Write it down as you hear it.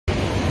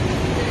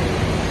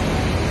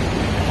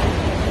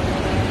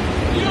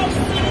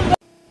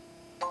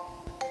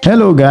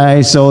Hello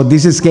guys, so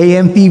this is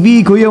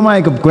KMTV, Kuya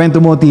Mike of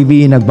Kwento Mo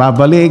TV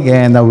nagbabalik,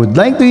 and I would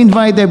like to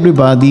invite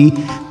everybody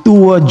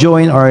to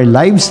join our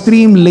live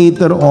stream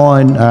later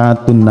on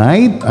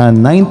tonight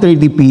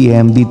 9:30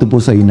 p.m. dito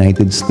po sa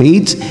United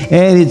States,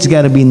 and it's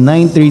gonna be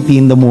 9:30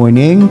 in the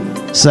morning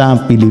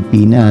sa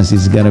Pilipinas.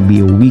 It's gonna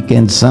be a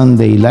weekend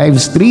Sunday live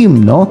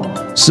stream, no?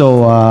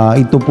 So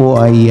ito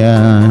po ay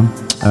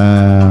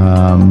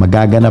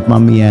magaganap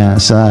mamaya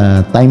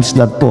sa time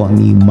slot po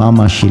ni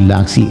Mama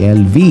Shilaxi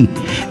LV,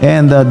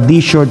 and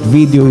this short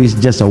video is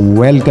just a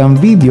welcome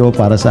video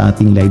para sa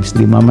ating live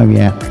stream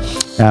mamaya,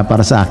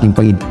 para sa aking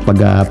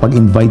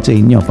pag-invite sa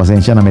inyo.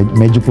 Pasensya na,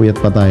 medyo puyat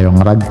pa tayo,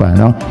 ngarag pa,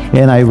 no?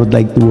 And I would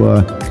like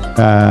to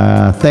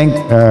thank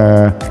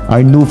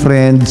our new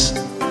friends,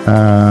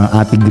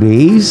 Ate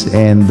Grace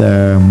and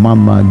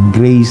Mama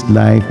Grace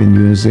Life in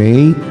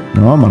USA,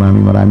 no?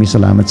 Maraming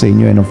salamat sa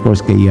inyo, and of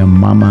course kay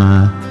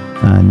Mama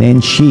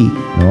Nenshi,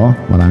 no?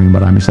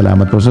 Maraming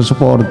salamat po sa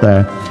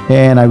suporta,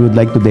 and I would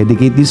like to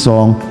dedicate this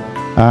song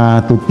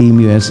to Team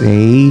USA,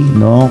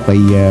 no?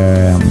 Kay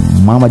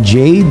Mama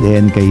Jade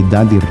and kay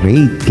Daddy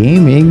Ray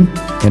Gaming,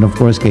 and of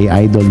course kay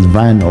Idol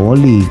Van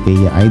Oli, kay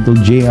Idol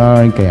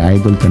JR, kay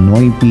Idol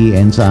Kanoy P,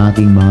 and sa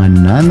aking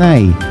mga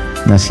nanay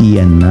na si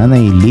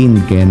Nanay Lynn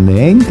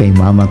Kendeng, kay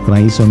Mama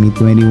Trisomy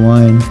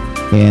 21,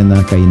 and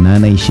kay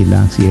Nanay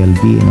Shilaxi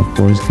LB, and of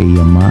course kay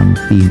Ma'am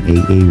Team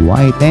AA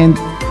White, and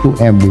to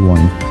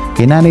everyone,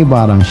 kay Nanay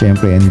Barang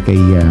syempre, and kay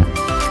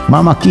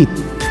Mama Kit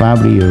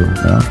Fabrio,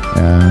 no?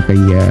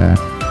 Kay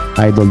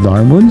Idol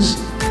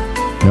Darmuns,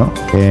 no?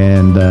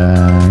 And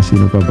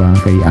sino pa ba?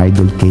 Kay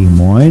Idol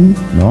K-Mon,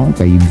 no?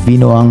 Kay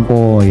Vino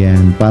Angko,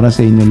 yan, para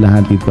sa inyo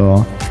lahat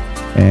ito,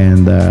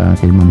 and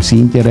kay Ma'am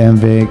Cynthia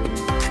Remvek,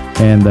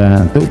 and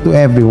to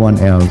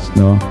everyone else,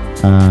 no?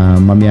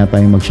 Mamaya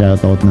tayong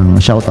mag-shoutout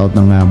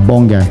ng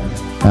bongga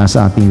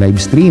sa ating live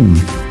stream,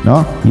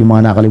 no? Yung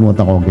mga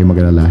nakalimutan ko, okay,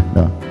 mag-alala,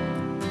 no?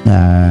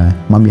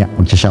 Mamaya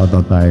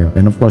mag-shoutout tayo,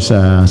 and of course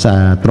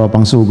sa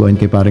tropang sugo, and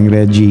kay paring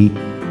Reggie,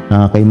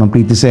 kay Ma'am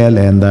Pretty Cell,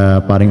 and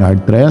paring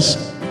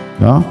Artres,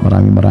 no?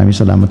 Maraming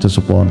salamat sa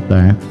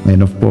suporta,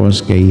 and of course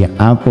kay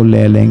Apo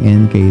Leleng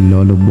and kay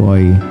Lolo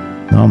Boy,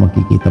 no?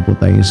 Magkikita po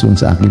tayo soon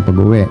sa aking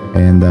pag-uwi,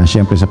 and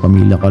syempre sa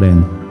pamilya ko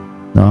rin,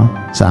 no?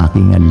 Sa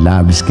aking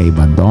loves kay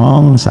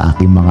Badong, sa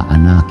aking mga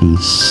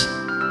anakis,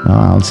 no?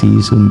 I'll see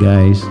you soon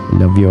guys, I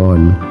love you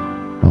all.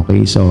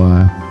 Okay, so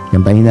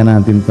kantahin na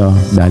natin to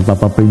dahil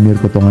papapremiere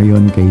ko to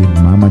ngayon kay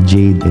Mama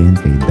Jade and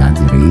kay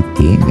Daddy Ray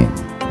King.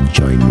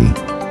 Join me.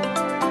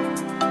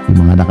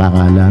 Yung mga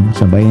nakakaalam,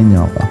 sabayan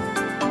niyo ako.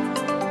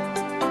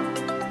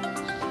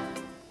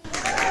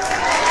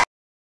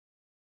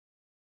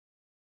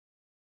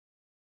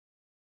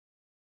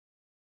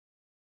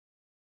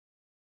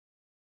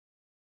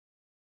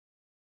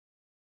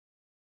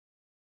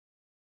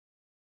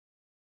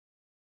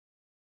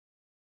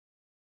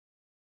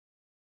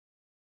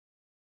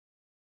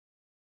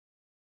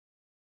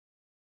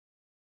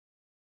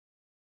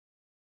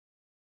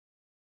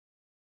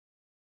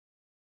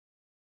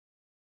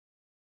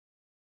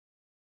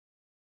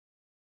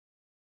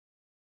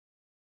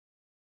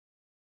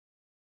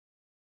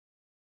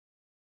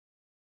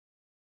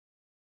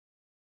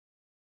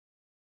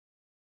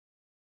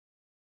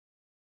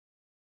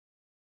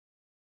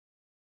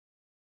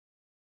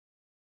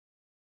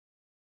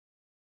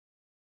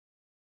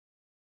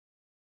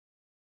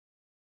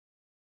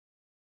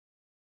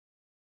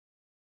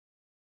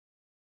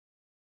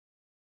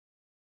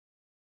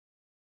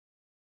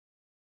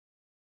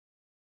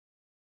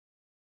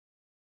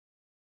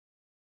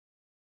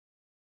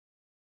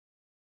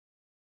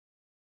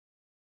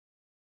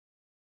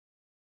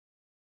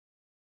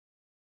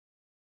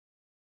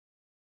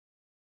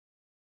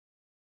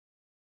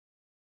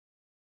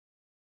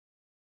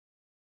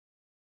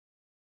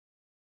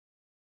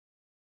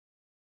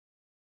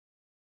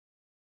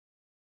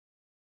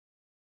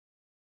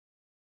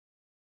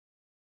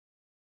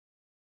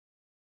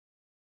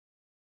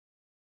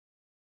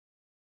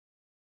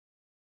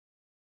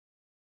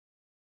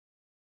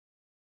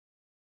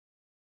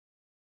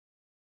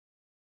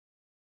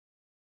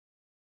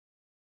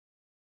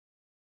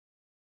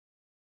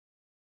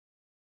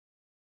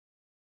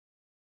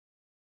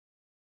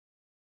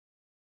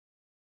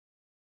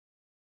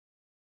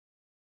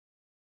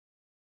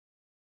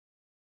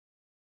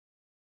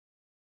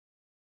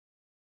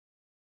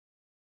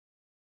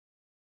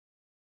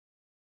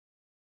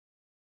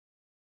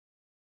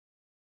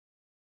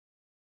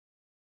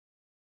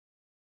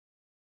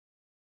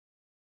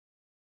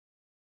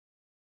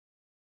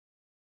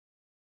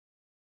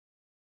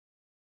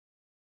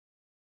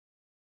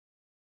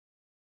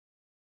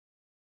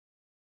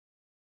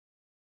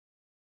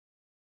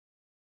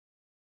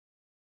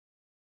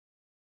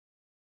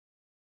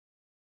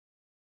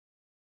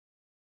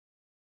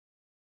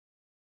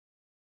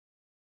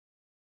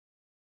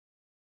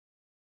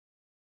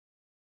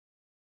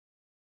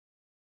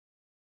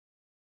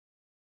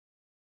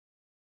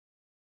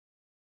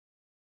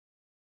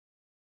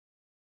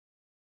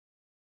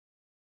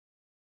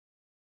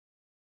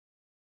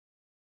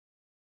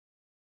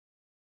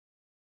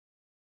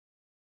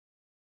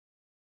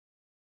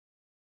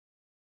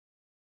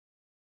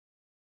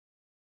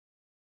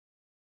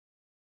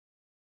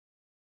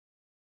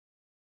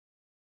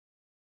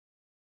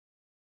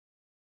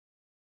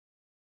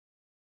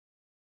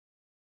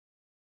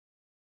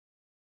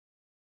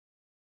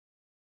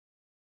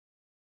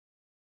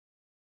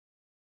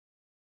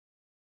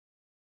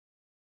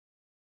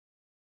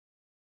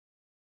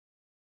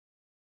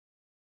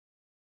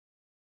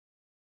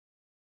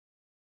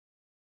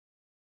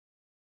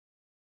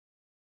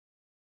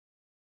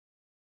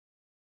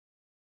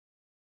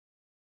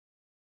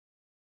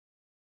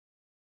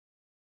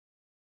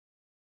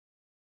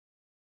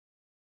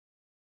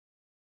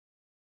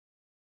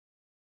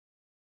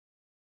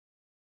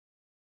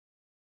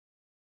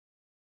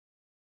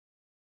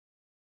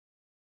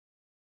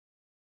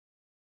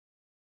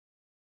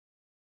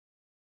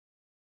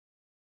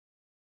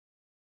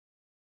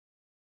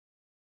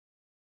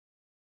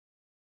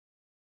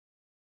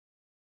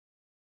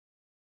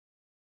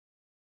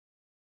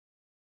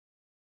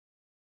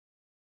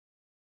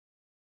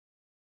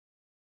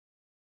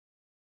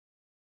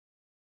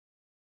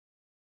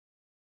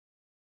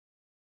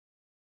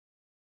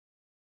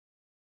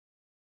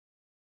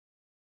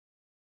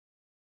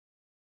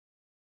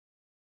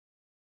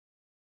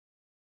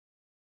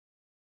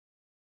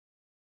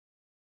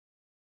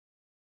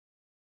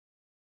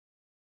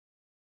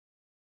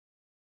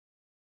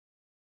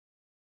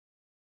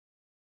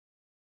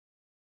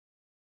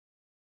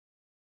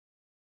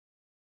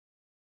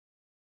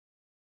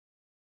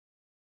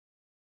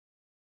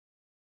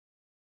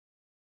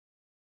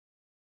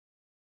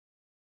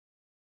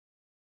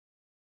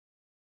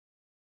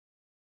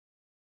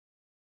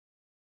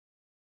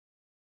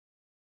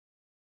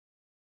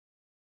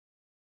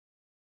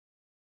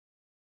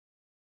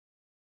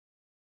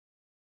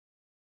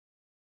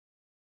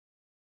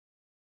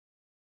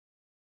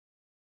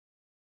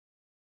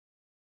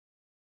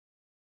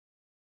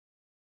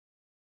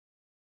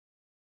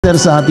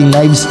 sa ating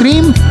live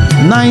stream.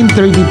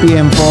 9:30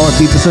 p.m. po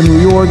dito sa New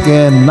York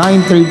and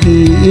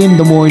 9:30 in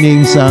the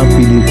morning sa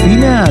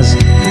Pilipinas.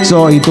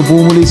 So ito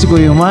po muli si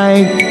Kuya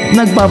Mike,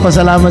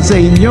 nagpapasalamat sa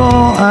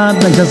inyo at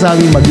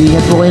nagsasabing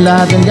mag-ingat po kayo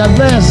lahat and God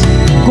bless.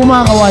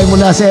 Kumakaway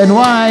mula sa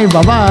NY.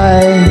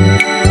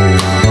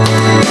 Bye-bye!